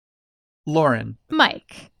Lauren.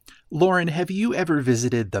 Mike. Lauren, have you ever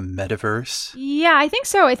visited the metaverse? Yeah, I think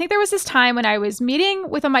so. I think there was this time when I was meeting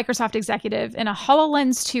with a Microsoft executive in a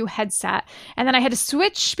HoloLens 2 headset, and then I had to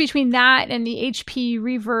switch between that and the HP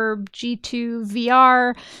Reverb G2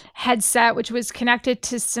 VR headset, which was connected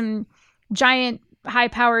to some giant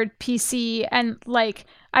high-powered PC. And like,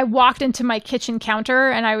 I walked into my kitchen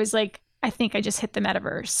counter and I was like, I think I just hit the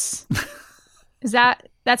metaverse.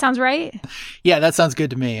 That sounds right? Yeah, that sounds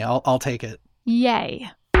good to me. I'll take it. Yay.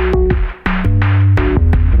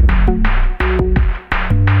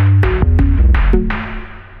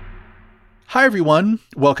 Hi, everyone.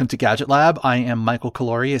 Welcome to Gadget Lab. I am Michael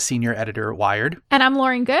Calori, a senior editor at Wired. And I'm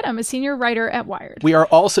Lauren Good. I'm a senior writer at Wired. We are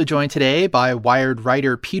also joined today by Wired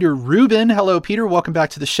writer Peter Rubin. Hello, Peter. Welcome back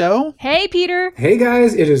to the show. Hey, Peter. Hey,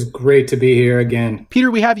 guys. It is great to be here again.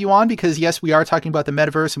 Peter, we have you on because, yes, we are talking about the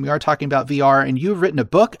metaverse and we are talking about VR. And you've written a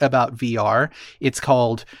book about VR. It's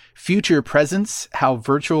called Future Presence: How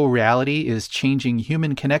Virtual Reality is Changing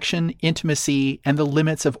Human Connection, Intimacy, and the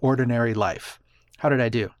Limits of Ordinary Life. How did I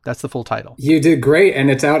do? That's the full title. You did great,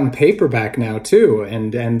 and it's out in paperback now too.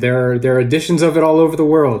 And there are editions of it all over the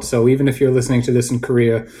world. So even if you're listening to this in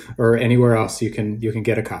Korea or anywhere else, you can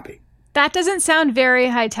get a copy. That doesn't sound very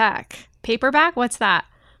high tech. Paperback? What's that?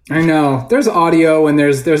 I know. There's audio and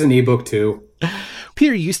there's an ebook too.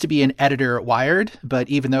 Peter used to be an editor at Wired, but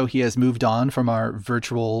even though he has moved on from our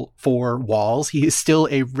virtual four walls, he is still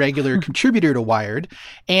a regular contributor to Wired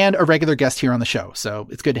and a regular guest here on the show. So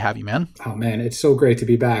it's good to have you, man. Oh, man, it's so great to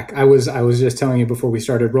be back. I was just telling you before we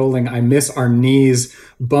started rolling, I miss our knees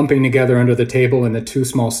bumping together under the table in the too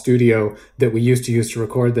small studio that we used to use to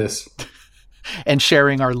record this. And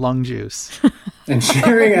sharing our lung juice. And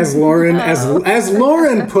sharing, as Lauren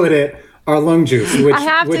put it, our lung juice. I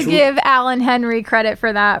have to give Alan Henry credit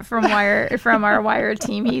for that from our Wired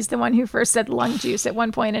team. He's the one who first said lung juice at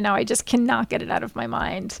one point, and now I just cannot get it out of my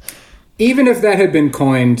mind. Even if that had been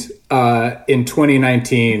coined in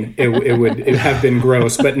 2019, it would have been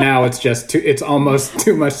gross. But now it's almost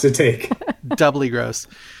too much to take. Doubly gross.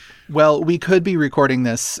 Well, we could be recording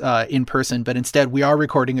this in person, but instead we are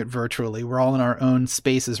recording it virtually. We're all in our own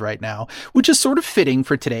spaces right now, which is sort of fitting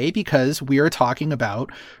for today because we are talking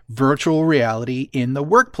about virtual reality in the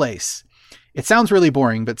workplace. It sounds really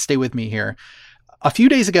boring, but stay with me here. A few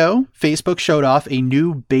days ago, Facebook showed off a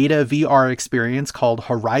new beta VR experience called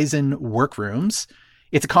Horizon Workrooms.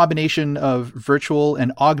 It's a combination of virtual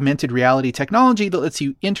and augmented reality technology that lets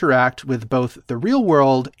you interact with both the real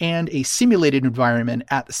world and a simulated environment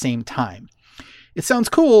at the same time. It sounds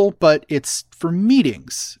cool, but it's for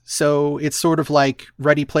meetings. So it's sort of like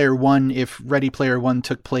Ready Player One if Ready Player One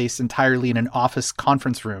took place entirely in an office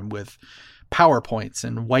conference room with PowerPoints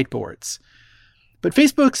and whiteboards. But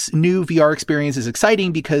Facebook's new VR experience is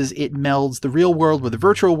exciting because it melds the real world with the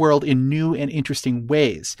virtual world in new and interesting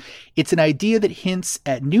ways. It's an idea that hints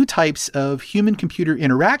at new types of human-computer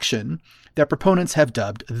interaction that proponents have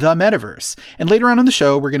dubbed the metaverse. And later on in the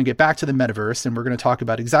show, we're going to get back to the metaverse, and we're going to talk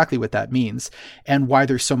about exactly what that means and why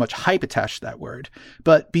there's so much hype attached to that word.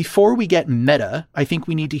 But before we get meta, I think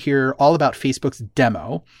we need to hear all about Facebook's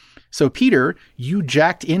demo. So, Peter, you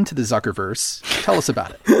jacked into the Zuckerverse. Tell us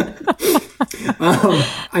about it.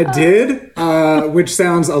 I did, which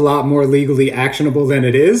sounds a lot more legally actionable than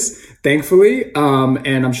it is, thankfully.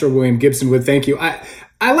 And I'm sure William Gibson would thank you.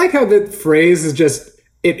 I like how the phrase is just,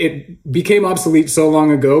 it became obsolete so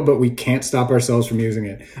long ago, but we can't stop ourselves from using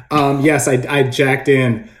it. Yes, I jacked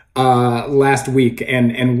in last week,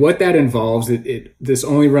 and what that involves, this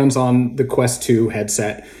only runs on the Quest 2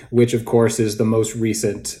 headset, which of course is the most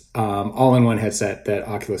recent all-in-one headset that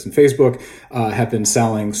Oculus and Facebook have been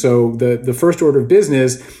selling. So the first order of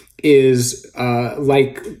business is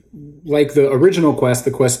like the original Quest,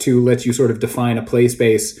 the Quest 2 lets you sort of define a play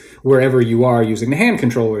space wherever you are using the hand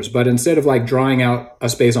controllers. But instead of like drawing out a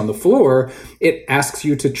space on the floor, it asks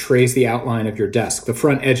you to trace the outline of your desk, the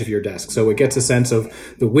front edge of your desk. So it gets a sense of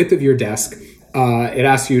the width of your desk. It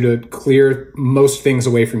asks you to clear most things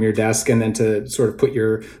away from your desk and then to sort of put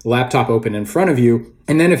your laptop open in front of you.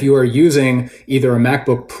 And then if you are using either a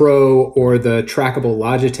MacBook Pro or the trackable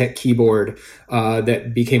Logitech keyboard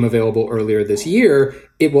that became available earlier this year,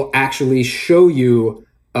 it will actually show you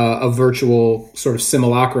a virtual sort of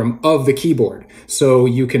simulacrum of the keyboard. So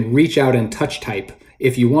you can reach out and touch type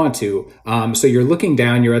if you want to. So you're looking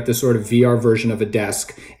down, you're at the sort of VR version of a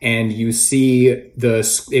desk, and you see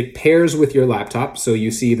it pairs with your laptop. So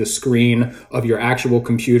you see the screen of your actual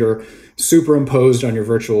computer superimposed on your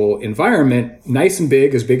virtual environment, nice and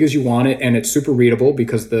big as you want it. And it's super readable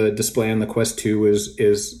because the display on the Quest 2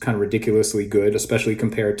 is kind of ridiculously good, especially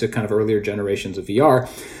compared to kind of earlier generations of VR.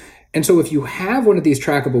 And so if you have one of these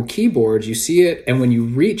trackable keyboards, you see it, and when you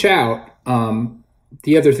reach out,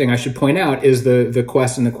 the other thing I should point out is the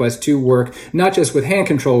Quest and the Quest 2 work not just with hand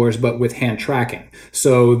controllers, but with hand tracking.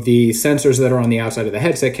 So the sensors that are on the outside of the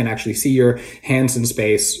headset can actually see your hands in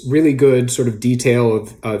space, really good sort of detail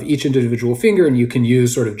of each individual finger, and you can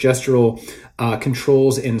use sort of gestural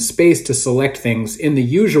controls in space to select things in the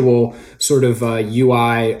usual sort of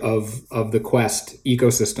UI of the Quest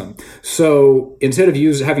ecosystem. So instead of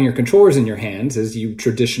having your controllers in your hands, as you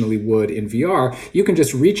traditionally would in VR, you can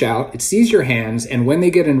just reach out, it sees your hands, and when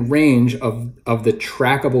they get in range of the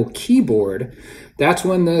trackable keyboard, that's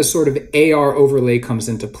when the sort of AR overlay comes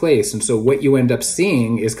into place. And so what you end up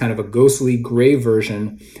seeing is kind of a ghostly gray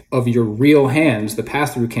version of your real hands. The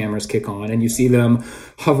pass-through cameras kick on, and you see them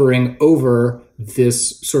hovering over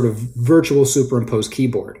this sort of virtual superimposed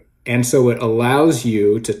keyboard. And so it allows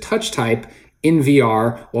you to touch type in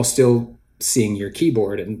VR while still seeing your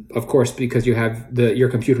keyboard. And of course, because you have your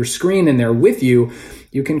computer screen in there with you,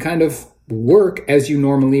 you can kind of work as you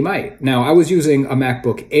normally might. Now, I was using a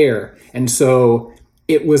MacBook Air, and so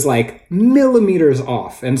it was like millimeters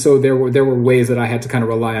off. And so there were ways that I had to kind of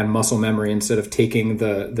rely on muscle memory instead of taking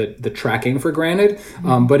the tracking for granted.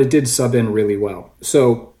 But it did sub in really well.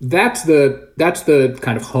 So that's the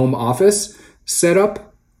kind of home office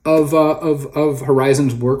setup of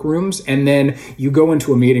Horizon's workrooms. And then you go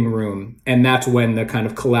into a meeting room, and that's when the kind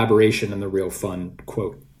of collaboration and the real fun,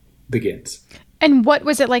 quote, begins. And what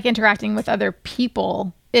was it like interacting with other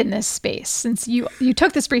people in this space, since you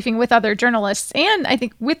took this briefing with other journalists and I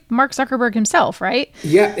think with Mark Zuckerberg himself, right?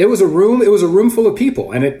 Yeah, it was a room full of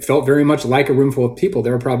people, and it felt very much like a room full of people.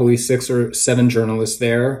 There were probably 6 or 7 journalists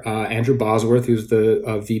there. Andrew Bosworth, who's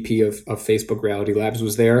the VP of Facebook Reality Labs,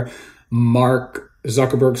 was there. Mark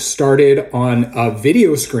Zuckerberg started on a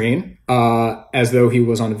video screen as though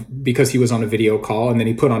because he was on a video call, and then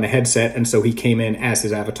he put on a headset, and so he came in as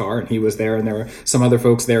his avatar, and he was there, and there were some other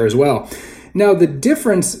folks there as well. Now, the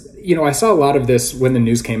difference, I saw a lot of this when the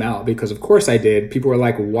news came out, because of course I did. People were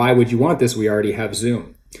like, why would you want this? We already have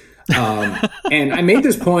Zoom. And I made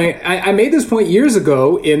this point. I made this point years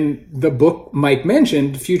ago in the book Mike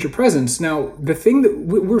mentioned, Future Presence. Now, the thing that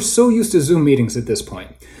we're so used to Zoom meetings at this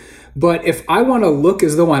point. But if I want to look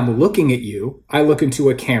as though I'm looking at you, I look into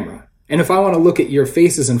a camera. And if I want to look at your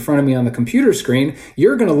faces in front of me on the computer screen,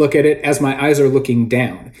 you're going to look at it as my eyes are looking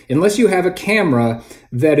down. Unless you have a camera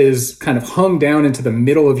that is kind of hung down into the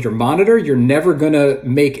middle of your monitor, you're never going to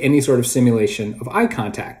make any sort of simulation of eye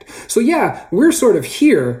contact. So yeah, we're sort of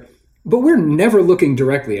here, but we're never looking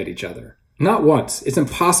directly at each other. Not once. It's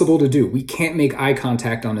impossible to do. We can't make eye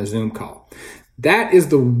contact on a Zoom call. That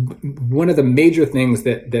is one of the major things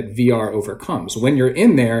that VR overcomes. When you're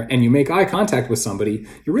in there and you make eye contact with somebody,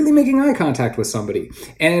 you're really making eye contact with somebody.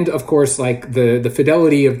 And of course, like the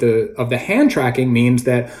fidelity of the hand tracking means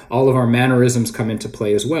that all of our mannerisms come into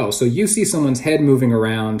play as well. So you see someone's head moving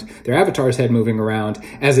around, their avatar's head moving around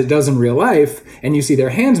as it does in real life, and you see their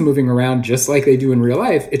hands moving around just like they do in real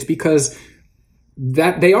life. It's because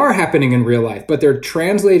that they are happening in real life, but they're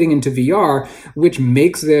translating into VR, which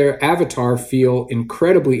makes their avatar feel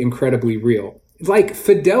incredibly, incredibly real. Like,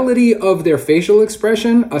 fidelity of their facial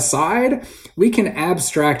expression aside, we can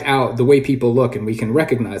abstract out the way people look and we can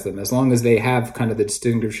recognize them as long as they have kind of the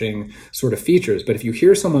distinguishing sort of features. But if you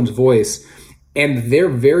hear someone's voice and their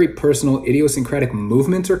very personal idiosyncratic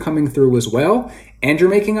movements are coming through as well, and you're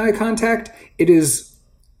making eye contact,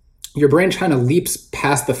 your brain kind of leaps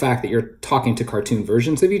past the fact that you're talking to cartoon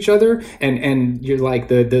versions of each other, and you're like,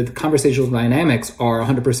 the conversational dynamics are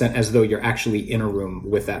 100% as though you're actually in a room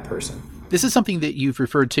with that person. This is something that you've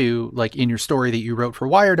referred to, like in your story that you wrote for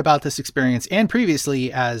Wired about this experience, and previously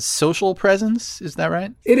as social presence. Is that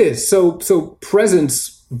right? It is. So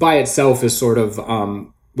presence by itself is sort of,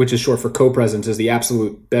 which is short for co-presence, is the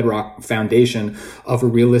absolute bedrock foundation of a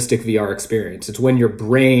realistic VR experience. It's when your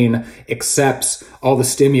brain accepts all the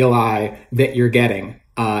stimuli that you're getting,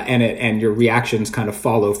 and your reactions kind of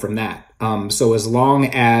follow from that. So as long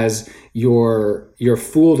as you're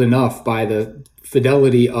fooled enough by the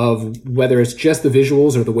fidelity of whether it's just the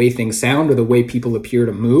visuals or the way things sound or the way people appear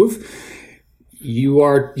to move,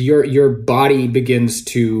 your body begins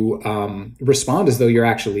to respond as though you're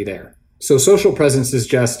actually there. So social presence is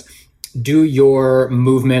just, do your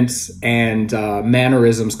movements and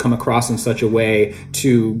mannerisms come across in such a way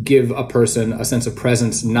to give a person a sense of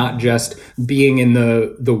presence, not just being in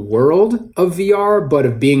the world of VR, but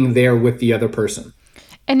of being there with the other person.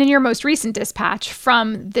 And in your most recent dispatch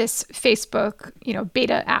from this Facebook,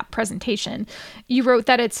 beta app presentation, you wrote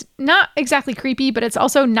that it's not exactly creepy, but it's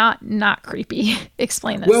also not creepy.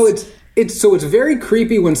 Explain this. Well, It's very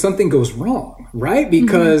creepy when something goes wrong, right?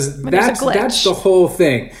 Because that's the whole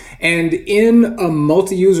thing. And in a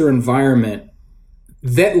multi-user environment,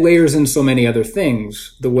 that layers in so many other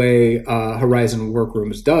things the way Horizon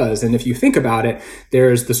Workrooms does. And if you think about it,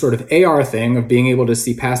 there's the sort of AR thing of being able to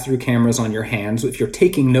see pass-through cameras on your hands. If you're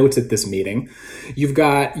taking notes at this meeting, you've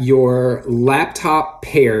got your laptop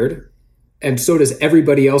paired, and so does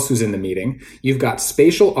everybody else who's in the meeting. You've got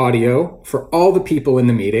spatial audio for all the people in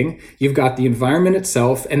the meeting. You've got the environment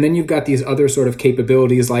itself, and then you've got these other sort of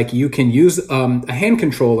capabilities, like you can use a hand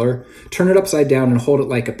controller, turn it upside down and hold it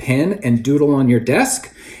like a pen and doodle on your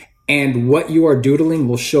desk, and what you are doodling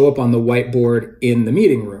will show up on the whiteboard in the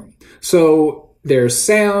meeting room. So there's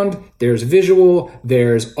sound, there's visual,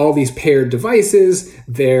 there's all these paired devices,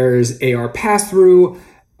 there's AR pass-through.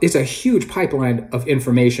 It's a huge pipeline of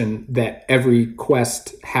information that every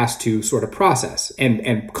Quest has to sort of process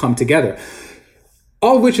and come together.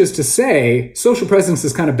 All which is to say, social presence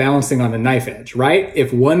is kind of balancing on a knife edge, right?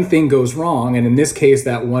 If one thing goes wrong, and in this case,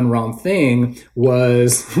 that one wrong thing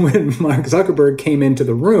was when Mark Zuckerberg came into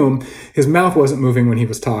the room, his mouth wasn't moving when he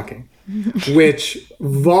was talking, which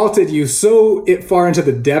vaulted you so far into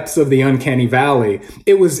the depths of the uncanny valley.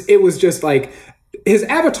 It was just like, his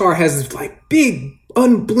avatar has this like big,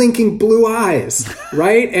 unblinking blue eyes,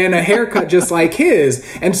 right? And a haircut just like his.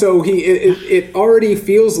 And so it already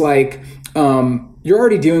feels like you're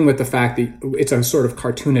already dealing with the fact that it's a sort of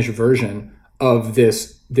cartoonish version of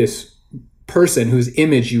this person whose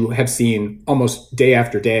image you have seen almost day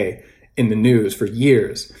after day in the news for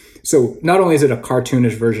years. So not only is it a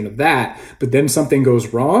cartoonish version of that, but then something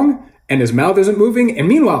goes wrong and his mouth isn't moving, and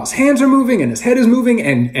meanwhile his hands are moving and his head is moving,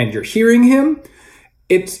 and you're hearing him.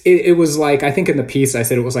 It was like, I think in the piece I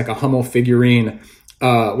said it was like a Hummel figurine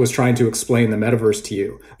was trying to explain the metaverse to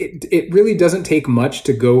you. It really doesn't take much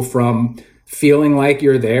to go from feeling like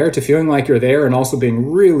you're there to feeling like you're there and also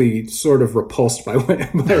being really sort of repulsed by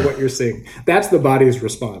what you're seeing. That's the body's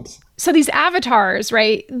response. So these avatars,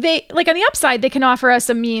 right, they, like, on the upside, they can offer us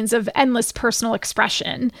a means of endless personal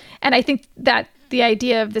expression. And I think that the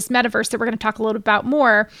idea of this metaverse that we're going to talk a little about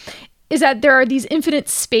more is that there are these infinite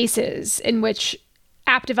spaces in which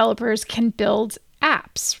app developers can build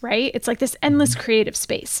apps, right? It's like this endless creative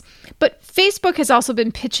space. But Facebook has also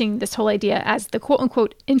been pitching this whole idea as the quote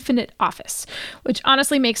unquote infinite office, which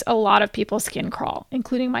honestly makes a lot of people's skin crawl,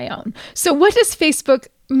 including my own. So what does Facebook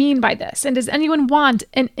mean by this? And does anyone want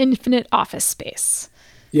an infinite office space?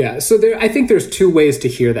 Yeah, so I think there's two ways to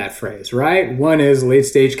hear that phrase, right? One is late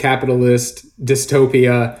stage capitalist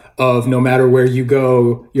dystopia of no matter where you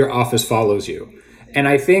go, your office follows you. And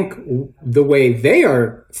I think the way they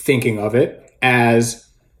are thinking of it as,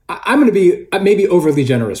 I'm going to be maybe overly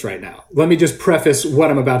generous right now. Let me just preface what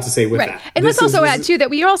I'm about to say with that. And let's also add, too, that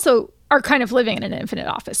we also are kind of living in an infinite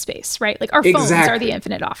office space, right? Like our phones are the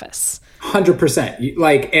infinite office. 100%.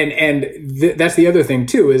 Like, that's the other thing,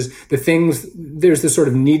 too, is there's this sort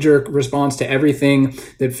of knee-jerk response to everything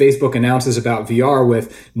that Facebook announces about VR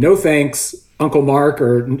with, no thanks, Uncle Mark,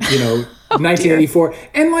 or, 1984. Dear.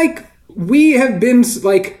 And like, we have been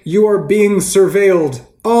like, you are being surveilled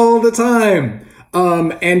all the time.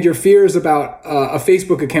 And your fears about a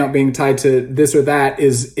Facebook account being tied to this or that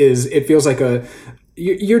is it feels like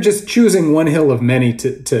you're just choosing one hill of many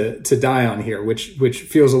to die on here, which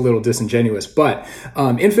feels a little disingenuous. But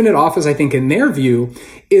Infinite Office, I think, in their view,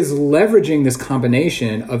 is leveraging this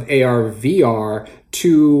combination of AR, VR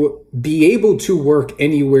to be able to work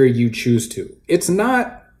anywhere you choose to. It's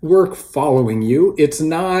not work following you. It's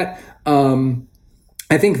not.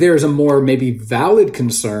 I think there's a more maybe valid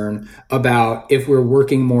concern about if we're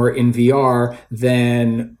working more in VR,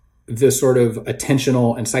 then the sort of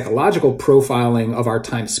attentional and psychological profiling of our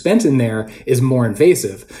time spent in there is more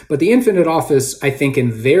invasive. But the Infinite Office, I think,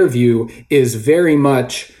 in their view, is very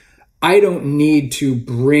much, I don't need to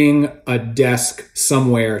bring a desk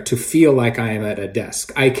somewhere to feel like I am at a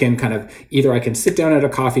desk. I can I can sit down at a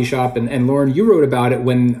coffee shop, and Lauren, you wrote about it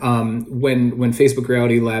when Facebook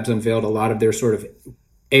Reality Labs unveiled a lot of their sort of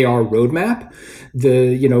AR roadmap,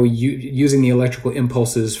 using the electrical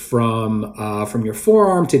impulses from your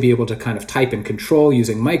forearm to be able to kind of type and control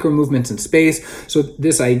using micro movements in space. So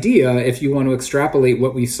this idea, if you want to extrapolate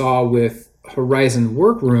what we saw with Horizon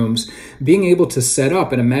Workrooms, being able to set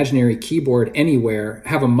up an imaginary keyboard anywhere,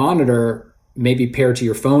 have a monitor maybe paired to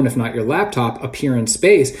your phone, if not your laptop, appear in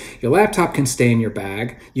space. Your laptop can stay in your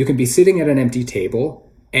bag. You can be sitting at an empty table.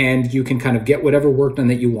 and you can kind of get whatever work done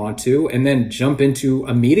that you want to, and then jump into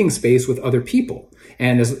a meeting space with other people.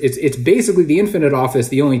 And it's basically the infinite office.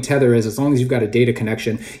 The only tether is, as long as you've got a data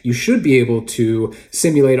connection, you should be able to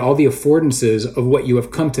simulate all the affordances of what you have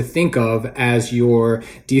come to think of as your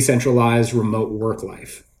decentralized remote work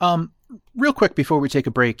life. Real quick before we take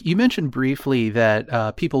a break, you mentioned briefly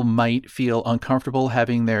that people might feel uncomfortable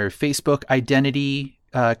having their Facebook identity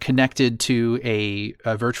connected to a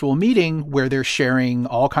virtual meeting where they're sharing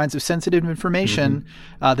all kinds of sensitive information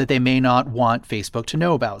that they may not want Facebook to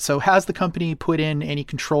know about. So has the company put in any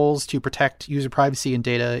controls to protect user privacy and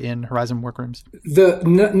data in Horizon Workrooms?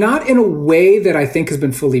 Not in a way that I think has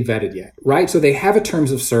been fully vetted yet, right? So they have a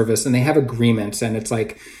terms of service and they have agreements, and it's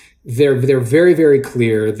like they're very, very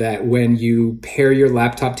clear that when you pair your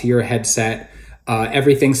laptop to your headset,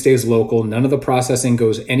 everything stays local. None of the processing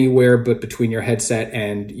goes anywhere but between your headset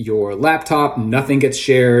and your laptop. Nothing gets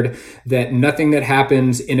shared. That nothing that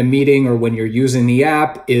happens in a meeting or when you're using the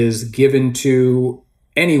app is given to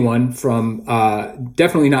anyone from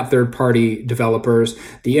definitely not third-party developers.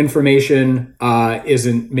 The information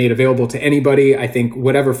isn't made available to anybody. I think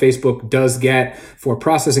whatever Facebook does get for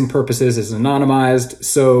processing purposes is anonymized.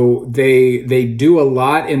 So they do a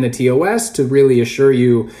lot in the TOS to really assure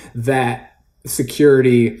you that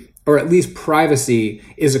security, or at least privacy,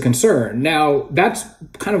 is a concern. Now, that's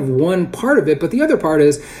kind of one part of it, but the other part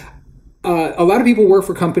is a lot of people work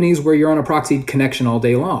for companies where you're on a proxied connection all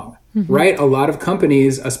day long. Right? A lot of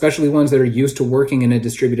companies, especially ones that are used to working in a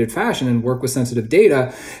distributed fashion and work with sensitive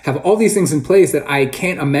data, have all these things in place that I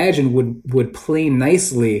can't imagine would play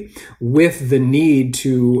nicely with the need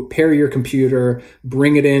to pair your computer,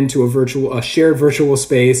 bring it into a shared virtual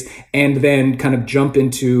space, and then kind of jump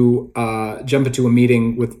into a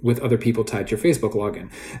meeting with other people tied to your Facebook login.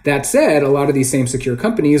 That said, a lot of these same secure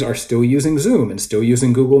companies are still using Zoom and still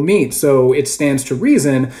using Google Meet. So it stands to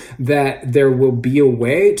reason that there will be a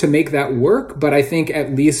way to make that work. But I think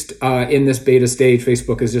at least in this beta stage,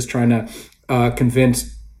 Facebook is just trying to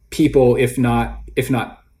convince people, if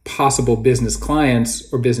not possible business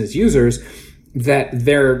clients or business users, that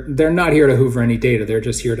they're not here to hoover any data. They're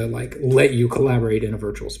just here to let you collaborate in a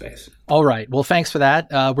virtual space. All right. Well, thanks for that.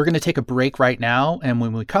 We're going to take a break right now. And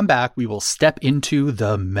when we come back, we will step into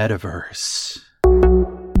the metaverse.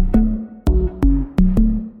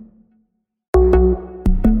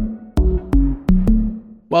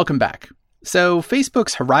 Welcome back. So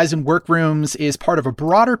Facebook's Horizon Workrooms is part of a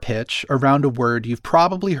broader pitch around a word you've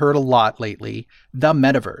probably heard a lot lately, the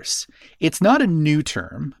metaverse. It's not a new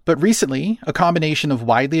term, but recently a combination of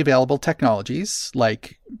widely available technologies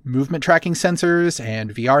like movement tracking sensors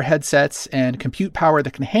and VR headsets and compute power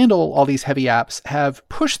that can handle all these heavy apps have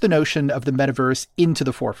pushed the notion of the metaverse into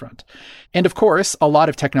the forefront. And of course, a lot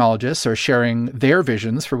of technologists are sharing their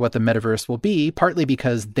visions for what the metaverse will be, partly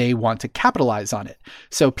because they want to capitalize on it.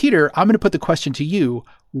 So Peter, I'm going to put the question to you.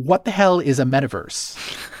 What the hell is a metaverse?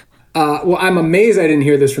 Well, I'm amazed I didn't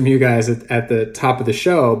hear this from you guys at the top of the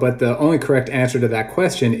show, but the only correct answer to that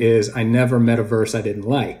question is I never met a verse I didn't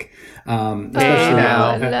like. Especially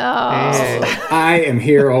now. I am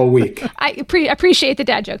here all week. I appreciate the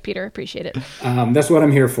dad joke, Peter. Appreciate it. That's what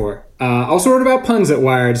I'm here for. Also wrote about puns at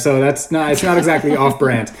Wired, so it's not exactly off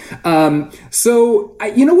brand. So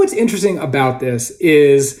you know what's interesting about this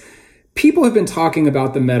is people have been talking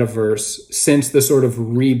about the metaverse since the sort of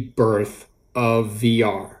rebirth of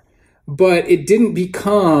VR. But it didn't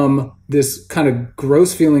become this kind of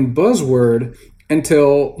gross feeling buzzword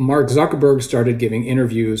until Mark Zuckerberg started giving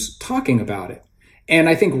interviews talking about it. And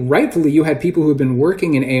I think rightfully you had people who have been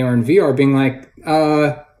working in AR and VR being like,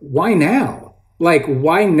 why now?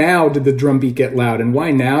 Why now did the drumbeat get loud? And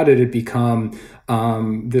why now did it become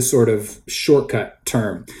this sort of shortcut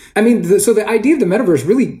term? I mean, so the idea of the metaverse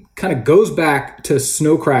really kind of goes back to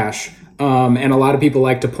Snow Crash. And a lot of people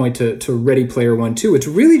like to point to Ready Player One too. It's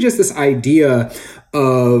really just this idea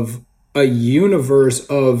of a universe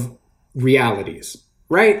of realities,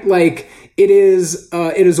 right? It is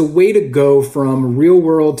a way to go from real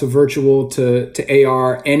world to virtual to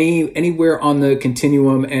AR, anywhere on the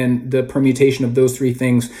continuum, and the permutation of those three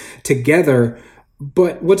things together.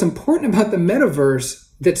 But what's important about the metaverse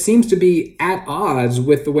that seems to be at odds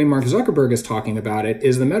with the way Mark Zuckerberg is talking about it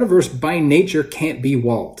is the metaverse by nature can't be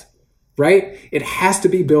walled. Right? It has to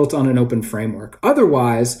be built on an open framework.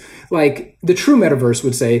 Otherwise, the true metaverse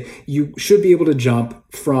would say, you should be able to jump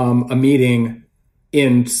from a meeting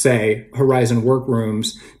in, say, Horizon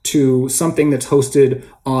Workrooms to something that's hosted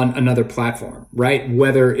on another platform, right?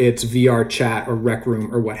 Whether it's VR chat or Rec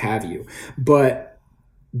Room or what have you. But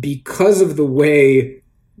because of the way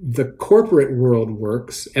the corporate world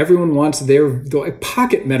works. Everyone wants their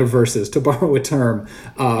pocket metaverses, to borrow a term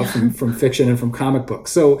from fiction and from comic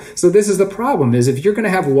books. So this is the problem: is if you're going to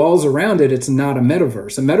have walls around it, it's not a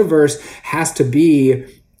metaverse. A metaverse has to be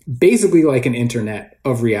basically like an internet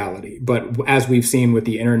of reality. But as we've seen with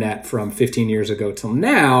the internet from 15 years ago till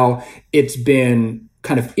now, it's been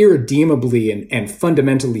kind of irredeemably and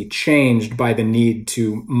fundamentally changed by the need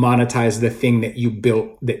to monetize the thing that you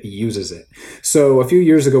built that uses it. So a few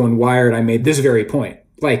years ago in Wired, I made this very point.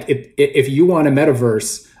 Like, if you want a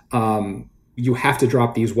metaverse, you have to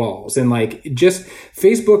drop these walls. And like, just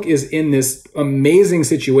Facebook is in this amazing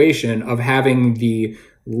situation of having the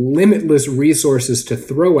limitless resources to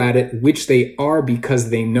throw at it, which they are because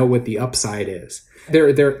they know what the upside is.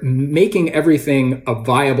 They're making everything a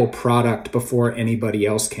viable product before anybody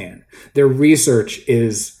else can. Their research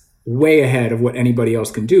is way ahead of what anybody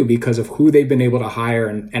else can do because of who they've been able to hire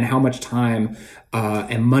and how much time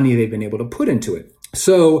and money they've been able to put into it.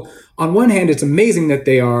 So on one hand, it's amazing that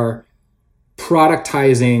they are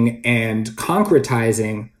productizing and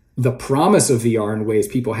concretizing the promise of VR in ways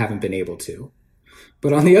people haven't been able to.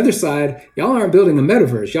 But on the other side, y'all aren't building a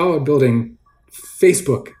metaverse. Y'all are building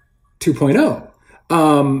Facebook 2.0.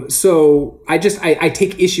 So I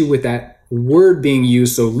take issue with that word being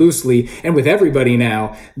used so loosely, and with everybody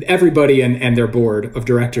now, everybody and their board of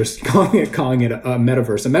directors calling it a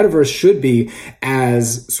metaverse. A metaverse should be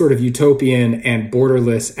as sort of utopian and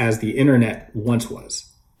borderless as the internet once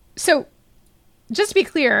was. So just to be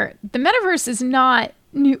clear, the metaverse is not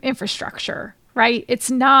new infrastructure, right? It's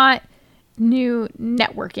not new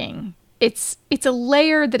networking. It's a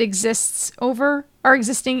layer that exists over our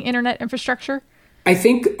existing internet infrastructure. I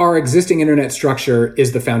think our existing internet structure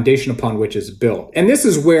is the foundation upon which it's built. And this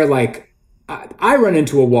is where, like, I run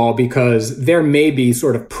into a wall because there may be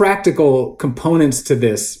sort of practical components to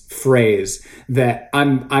this phrase that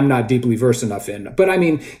I'm not deeply versed enough in. But I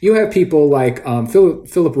mean, you have people like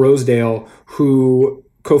Philip Rosedale, who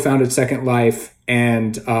co-founded Second Life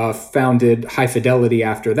and founded High Fidelity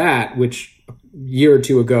after that, which a year or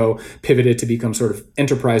two ago pivoted to become sort of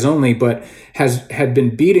enterprise only, but had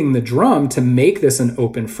been beating the drum to make this an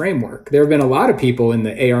open framework. There have been a lot of people in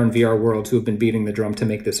the AR and VR world who have been beating the drum to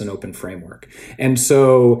make this an open framework. And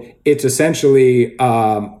so it's essentially,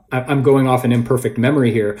 I'm going off an imperfect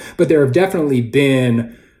memory here, but there have definitely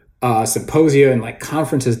been symposia and like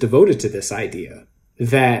conferences devoted to this idea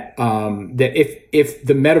that if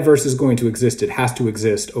the metaverse is going to exist, it has to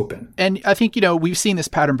exist open. And I think, we've seen this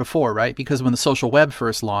pattern before, right? Because when the social web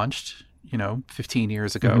first launched, 15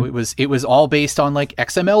 years ago, mm-hmm. it was all based on like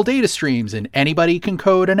XML data streams, and anybody can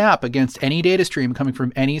code an app against any data stream coming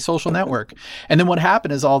from any social network. And then what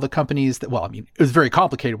happened is all the companies it was very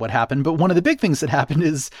complicated what happened, but one of the big things that happened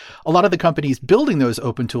is a lot of the companies building those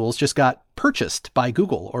open tools just got purchased by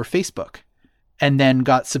Google or Facebook, and then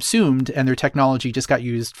got subsumed, and their technology just got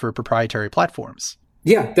used for proprietary platforms.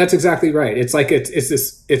 Yeah, that's exactly right. It's like it's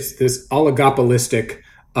this oligopolistic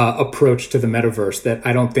approach to the metaverse that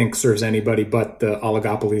I don't think serves anybody but the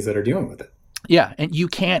oligopolies that are dealing with it. Yeah, and you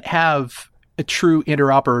can't have a true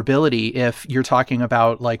interoperability if you're talking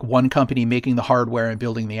about like one company making the hardware and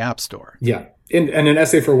building the app store. Yeah. In an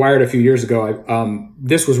essay for Wired a few years ago,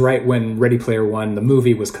 this was right when Ready Player One, the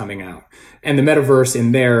movie, was coming out. And the metaverse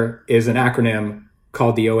in there is an acronym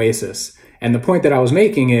called the Oasis. And the point that I was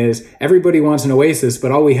making is everybody wants an oasis,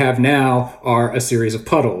 but all we have now are a series of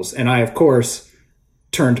puddles. And I, of course,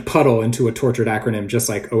 turned puddle into a tortured acronym just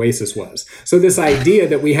like Oasis was. So this idea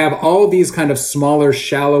that we have all these kind of smaller,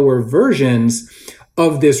 shallower versions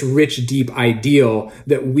of this rich, deep ideal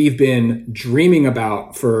that we've been dreaming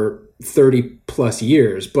about for 30 plus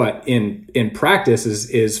years, but in practice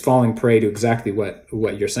is falling prey to exactly what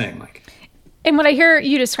you're saying, Mike. And what I hear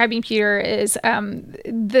you describing, Peter, is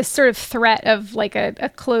this sort of threat of like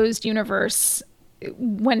a closed universe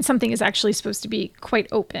when something is actually supposed to be quite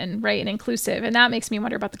open, right, and inclusive. And that makes me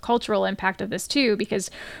wonder about the cultural impact of this too, because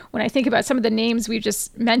when I think about some of the names we've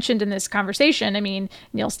just mentioned in this conversation, I mean,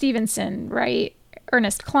 Neal Stephenson, right?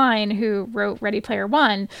 Ernest Cline, who wrote Ready Player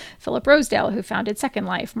One, Philip Rosedale, who founded Second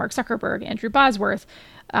Life, Mark Zuckerberg, Andrew Bosworth,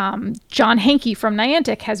 John Hanke from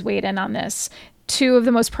Niantic has weighed in on this. Two of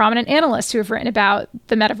the most prominent analysts who have written about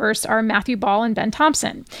the metaverse are Matthew Ball and Ben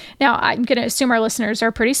Thompson. Now, I'm going to assume our listeners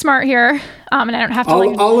are pretty smart here, and I don't have to.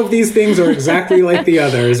 All of these things are exactly like the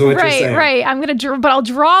other, is what you're saying. Right. I'm going to, but I'll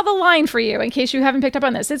draw the line for you in case you haven't picked up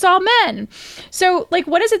on this. It's all men. So, like,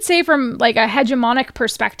 what does it say from like a hegemonic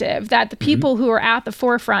perspective that the people who are at the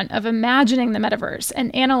forefront of imagining the metaverse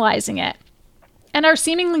and analyzing it, and are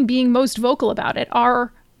seemingly being most vocal about it,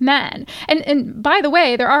 are men. And by the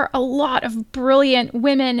way, there are a lot of brilliant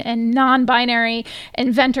women and non-binary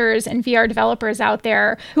inventors and VR developers out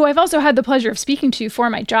there who I've also had the pleasure of speaking to for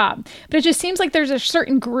my job. But it just seems like there's a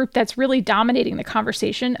certain group that's really dominating the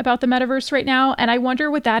conversation about the metaverse right now. And I wonder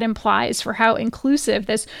what that implies for how inclusive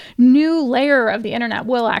this new layer of the internet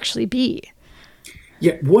will actually be.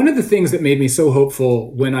 Yeah, one of the things that made me so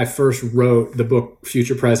hopeful when I first wrote the book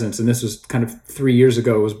Future Presence, and this was kind of 3 years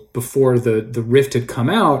ago, it was before the Rift had come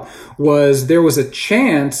out, was there was a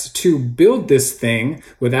chance to build this thing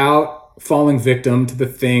without falling victim to the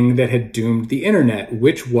thing that had doomed the internet,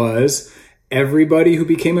 which was everybody who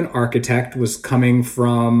became an architect was coming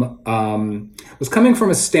from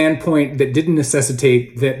a standpoint that didn't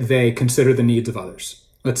necessitate that they consider the needs of others.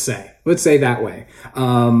 Let's say that way.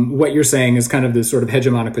 What you're saying is kind of the sort of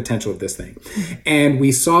hegemonic potential of this thing. And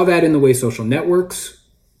we saw that in the way social networks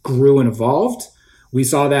grew and evolved. We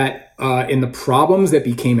saw that in the problems that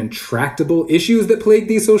became intractable issues that plagued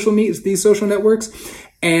these social networks.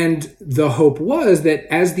 And the hope was that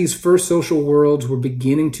as these first social worlds were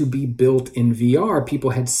beginning to be built in VR,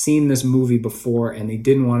 people had seen this movie before and they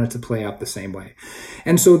didn't want it to play out the same way.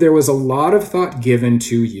 And so there was a lot of thought given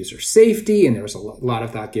to user safety, and there was a lot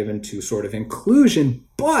of thought given to sort of inclusion.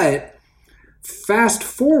 But fast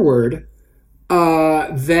forward,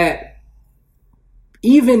 that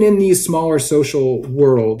even in these smaller social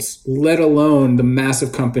worlds, let alone the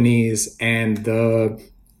massive companies and the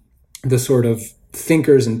sort of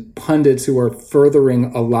thinkers and pundits who are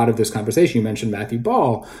furthering a lot of this conversation. You mentioned Matthew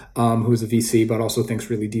Ball, who's a VC, but also thinks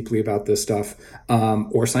really deeply about this stuff,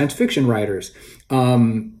 or science fiction writers,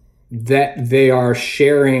 that they are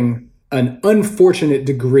sharing an unfortunate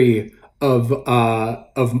degree of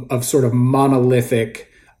sort of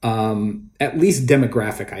monolithic, at least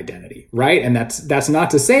demographic identity, right? And that's not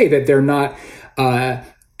to say that they're not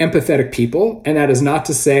empathetic people, and that is not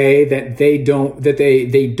to say that they don't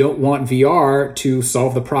want VR to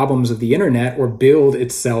solve the problems of the internet or build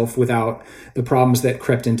itself without the problems that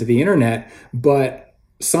crept into the internet. But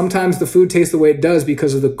sometimes the food tastes the way it does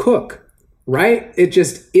because of the cook, right? It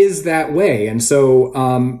just is that way. And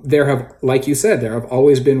so there have, like you said, there have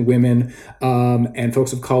always been women and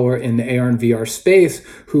folks of color in the AR and VR space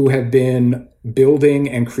who have been building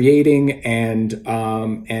and creating and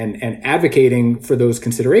advocating for those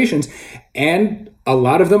considerations. And a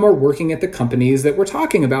lot of them are working at the companies that we're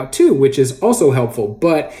talking about too, which is also helpful.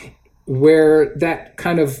 But where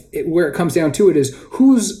it comes down to it is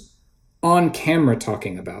who's on camera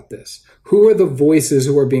talking about this? Who are the voices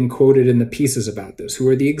who are being quoted in the pieces about this? Who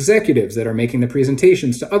are the executives that are making the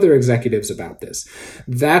presentations to other executives about this?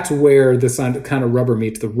 That's where the kind of rubber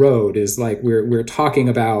meets the road, is like we're talking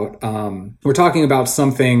about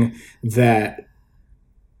something that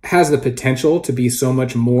has the potential to be so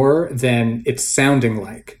much more than it's sounding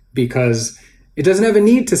like, because it doesn't have a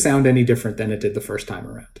need to sound any different than it did the first time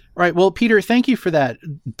around. All right. Well, Peter, thank you for that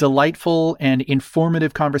delightful and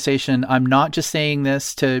informative conversation. I'm not just saying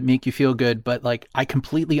this to make you feel good, but I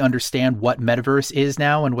completely understand what metaverse is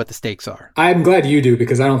now and what the stakes are. I'm glad you do,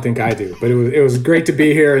 because I don't think I do, but it was great to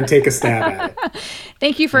be here and take a stab at it.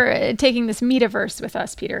 Thank you for taking this metaverse with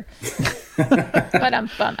us, Peter. But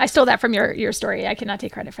I stole that from your story. I cannot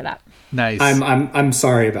take credit for that. Nice. I'm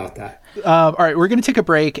sorry about that. All right. We're going to take a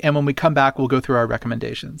break, and when we come back, we'll go through our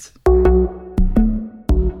recommendations.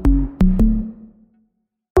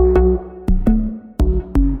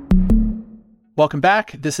 Welcome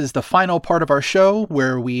back. This is the final part of our show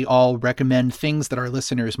where we all recommend things that our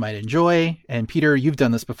listeners might enjoy. And Peter, you've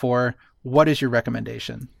done this before. What is your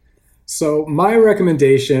recommendation? So my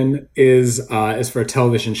recommendation is for a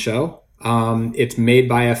television show. It's made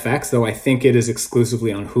by FX, though I think it is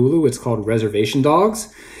exclusively on Hulu. It's called Reservation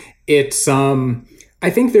Dogs. It's I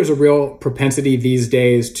think there's a real propensity these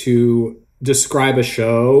days to describe a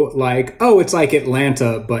show like, oh, it's like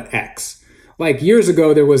Atlanta, but X. Like years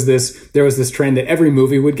ago, there was this trend that every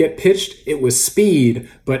movie would get pitched. It was Speed,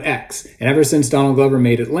 but X. And ever since Donald Glover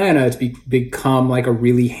made Atlanta, it's become like a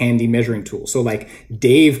really handy measuring tool. So like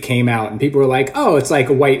Dave came out and people were like, oh, it's like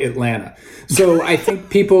a white Atlanta. So I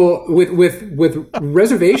think people with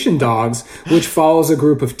Reservation Dogs, which follows a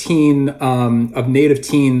group of native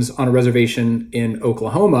teens on a reservation in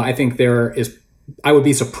Oklahoma, I think I would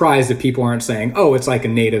be surprised if people aren't saying, oh, it's like a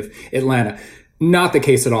native Atlanta. Not the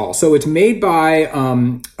case at all. So it's made by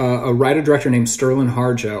a writer-director named Sterling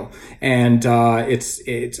Harjo, and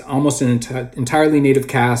it's almost an entirely native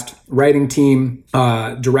cast, writing team,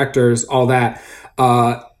 directors, all that.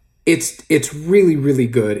 It's really, really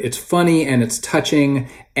good. It's funny and it's touching,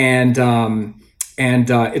 and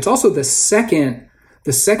it's also the second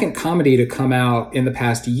the second comedy to come out in the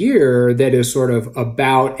past year that is sort of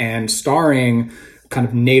about and starring kind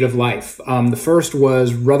of native life. The first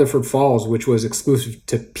was Rutherford Falls, which was exclusive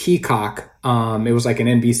to Peacock. It was like an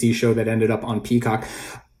NBC show that ended up on Peacock.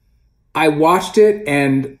 I watched it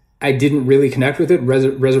and I didn't really connect with it.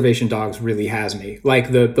 Reservation Dogs really has me.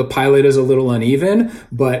 Like the pilot is a little uneven,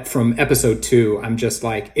 but from episode 2, I'm just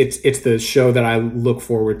like, it's the show that I look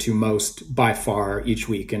forward to most by far each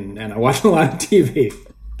week. And I watch a lot of TV.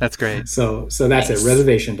 That's great. So that's it.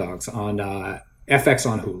 Reservation Dogs on FX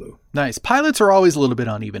on Hulu. Nice. Pilots are always a little bit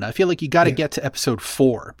uneven. I feel like you got to get to episode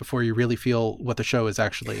 4 before you really feel what the show is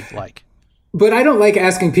actually like. But I don't like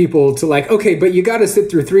asking people to like, okay, but you got to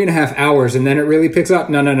sit through 3.5 hours and then it really picks up.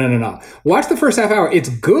 No. Watch the first half hour. It's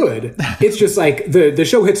good. It's just like the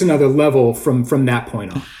show hits another level from that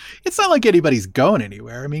point on. It's not like anybody's going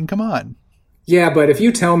anywhere. I mean, come on. Yeah, but if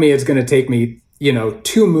you tell me it's going to take me,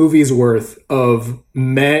 2 movies worth of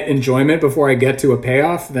meh enjoyment before I get to a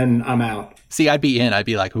payoff, then I'm out. See, I'd be in. I'd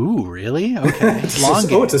be like, ooh, really? Okay. It's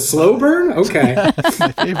a slow burn? Okay. That's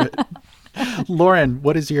my favorite. Lauren,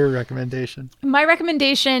 what is your recommendation? My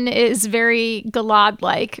recommendation is very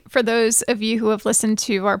Gilad-like. For those of you who have listened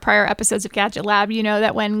to our prior episodes of Gadget Lab, you know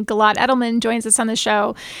that when Gilad Edelman joins us on the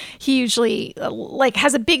show, he usually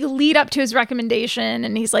has a big lead up to his recommendation,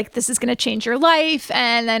 and he's like, this is going to change your life.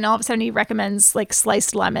 And then all of a sudden he recommends like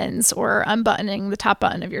sliced lemons or unbuttoning the top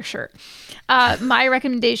button of your shirt. My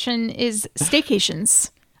recommendation is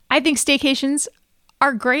staycations. I think staycations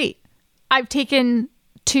are great. I've taken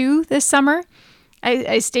 2 this summer.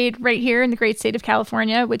 I stayed right here in the great state of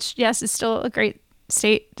California, which, yes, is still a great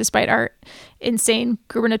state despite our insane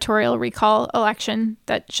gubernatorial recall election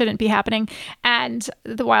that shouldn't be happening, and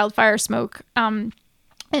the wildfire smoke. And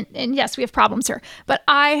yes, we have problems here. But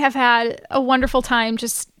I have had a wonderful time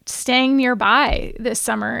just staying nearby this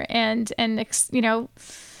summer and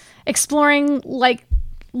exploring like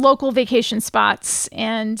local vacation spots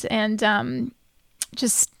and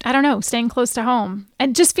just, I don't know, staying close to home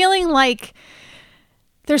and just feeling like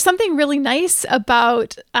there's something really nice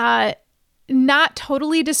about not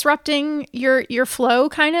totally disrupting your flow,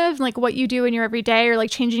 kind of like what you do in your everyday, or like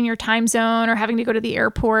changing your time zone or having to go to the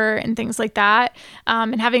airport and things like that,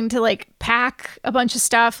 and having to like pack a bunch of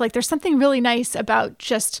stuff. Like there's something really nice about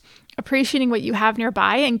just appreciating what you have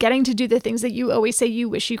nearby and getting to do the things that you always say you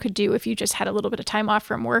wish you could do if you just had a little bit of time off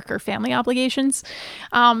from work or family obligations.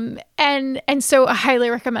 And so I highly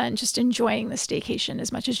recommend just enjoying the staycation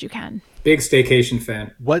as much as you can. Big staycation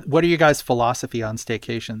fan. What are you guys' philosophy on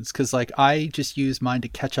staycations? Because like I just use mine to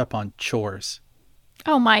catch up on chores.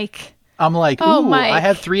 Oh, Mike. I'm like, Mike. I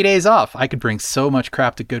have 3 days off. I could bring so much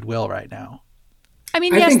crap to Goodwill right now. I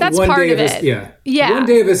mean, yes, that's part of it. Yeah. One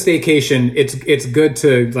day of a staycation, it's good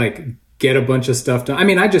to like get a bunch of stuff done. I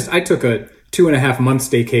mean, I took a 2.5 month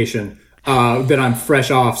staycation that I'm fresh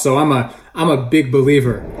off, so I'm a big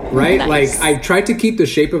believer, right? Nice. Like I tried to keep the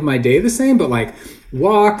shape of my day the same, but like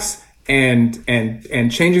walks and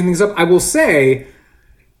changing things up. I will say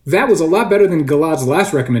that was a lot better than Gilad's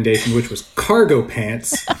last recommendation, which was cargo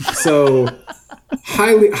pants. So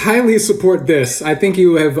highly support this. I think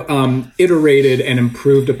you have iterated and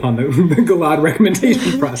improved upon the Gilad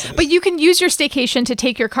recommendation process. But you can use your staycation to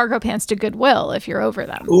take your cargo pants to Goodwill if you're over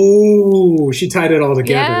them. Ooh, she tied it all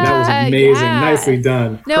together. Yeah, that was amazing. Yeah. Nicely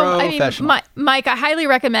done. No, I mean, Mike, I highly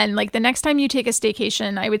recommend, like, the next time you take a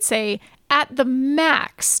staycation, I would say at the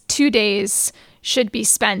max 2 days should be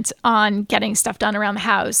spent on getting stuff done around the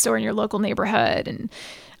house or in your local neighborhood and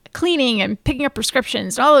cleaning and picking up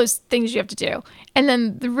prescriptions and all those things you have to do. And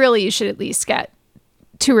then really you should at least get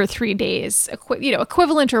 2 or 3 days,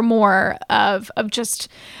 equivalent or more of just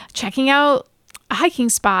checking out a hiking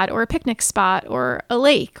spot or a picnic spot or a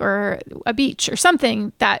lake or a beach or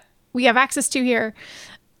something that we have access to here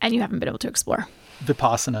and you haven't been able to explore.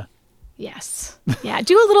 Vipassana. Yes. Yeah.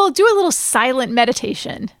 Do a little silent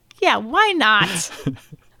meditation. Yeah. Why not?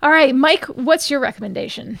 All right, Mike, what's your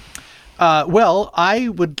recommendation? Well, I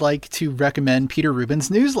would like to recommend Peter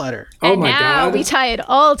Rubin's newsletter. Oh my God. We tie it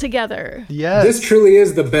all together. Yes. This truly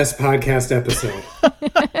is the best podcast episode.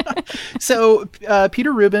 So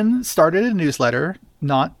Peter Rubin started a newsletter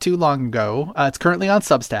not too long ago. It's currently on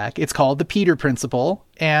Substack. It's called The Peter Principle.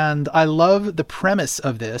 And I love the premise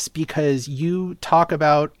of this because you talk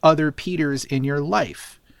about other Peters in your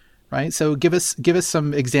life. Right. So give us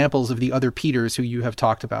some examples of the other Peters who you have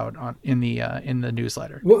talked about in the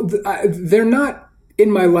newsletter. Well, they're not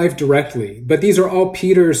in my life directly, but these are all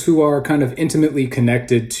Peters who are kind of intimately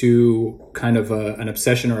connected to kind of an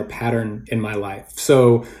obsession or a pattern in my life.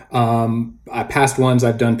 So past ones,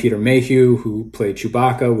 I've done Peter Mayhew, who played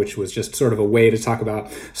Chewbacca, which was just sort of a way to talk about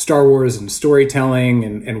Star Wars and storytelling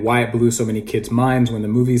and why it blew so many kids' minds when the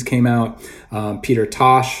movies came out. Peter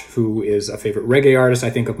Tosh, who is a favorite reggae artist, I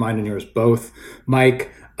think, of mine and yours both,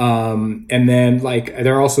 Mike. And then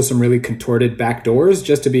there are also some really contorted backdoors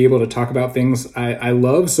just to be able to talk about things I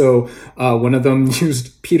love. So one of them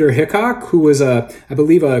used Peter Hickok, who was I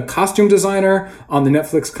believe a costume designer on the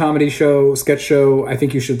Netflix comedy show, sketch show, I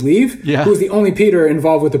Think You Should Leave, who was the only Peter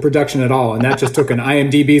involved with the production at all. And that just took an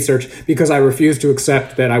IMDb search because I refused to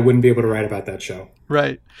accept that I wouldn't be able to write about that show.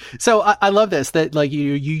 Right. So I love this, that like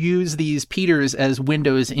you use these Peters as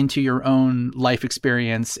windows into your own life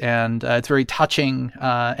experience. And it's very touching.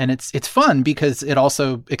 And it's fun because it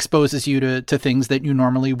also exposes you to things that you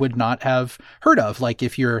normally would not have heard of. Like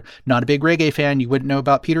if you're not a big reggae fan, you wouldn't know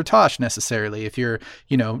about Peter Tosh necessarily. If you're,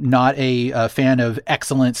 not a fan of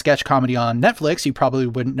excellent sketch comedy on Netflix, you probably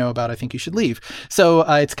wouldn't know about I Think You Should Leave. So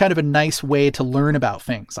it's kind of a nice way to learn about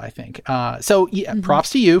things, I think. Props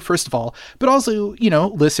to you, first of all, but also,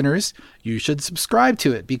 listeners, you should subscribe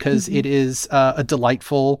to it because it is a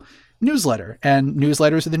delightful newsletter, and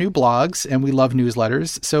newsletters are the new blogs, and we love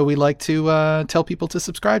newsletters. So we like to tell people to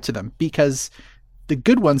subscribe to them because the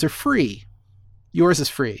good ones are free. Yours is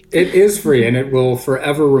free. It is free, and it will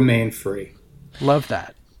forever remain free. Love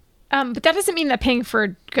that. But that doesn't mean that paying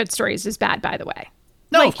for good stories is bad, by the way.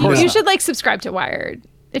 No, of course you not. should subscribe to Wired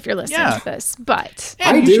if you're listening to this, but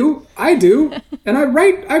I do, and I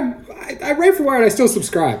write for Wired. I still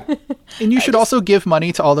subscribe. And you should also give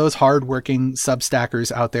money to all those hardworking Substackers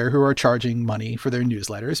out there who are charging money for their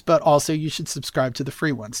newsletters. But also, you should subscribe to the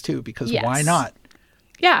free ones too, because why not?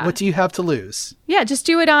 Yeah. What do you have to lose? Yeah, just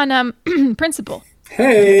do it on Principle.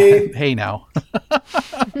 Hey now.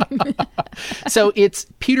 So it's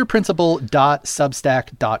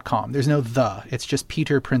peterprinciple.substack.com. There's no the. It's just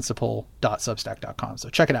peterprinciple.substack.com. So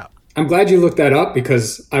check it out. I'm glad you looked that up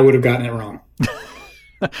because I would have gotten it wrong.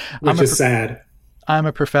 Which is sad. I'm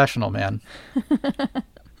a professional, man.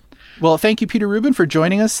 Well, thank you, Peter Rubin, for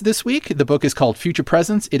joining us this week. The book is called Future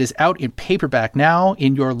Presence. It is out in paperback now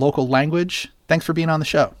in your local language. Thanks for being on the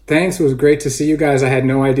show. Thanks. It was great to see you guys. I had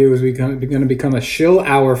no idea it was going to become a shill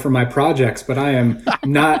hour for my projects, but I am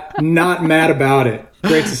not mad about it.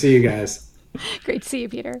 Great to see you guys. Great to see you,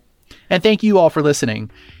 Peter. And thank you all for listening.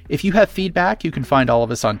 If you have feedback, you can find all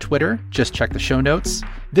of us on Twitter. Just check the show notes.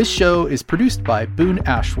 This show is produced by Boone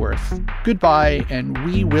Ashworth. Goodbye, and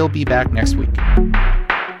we will be back next week.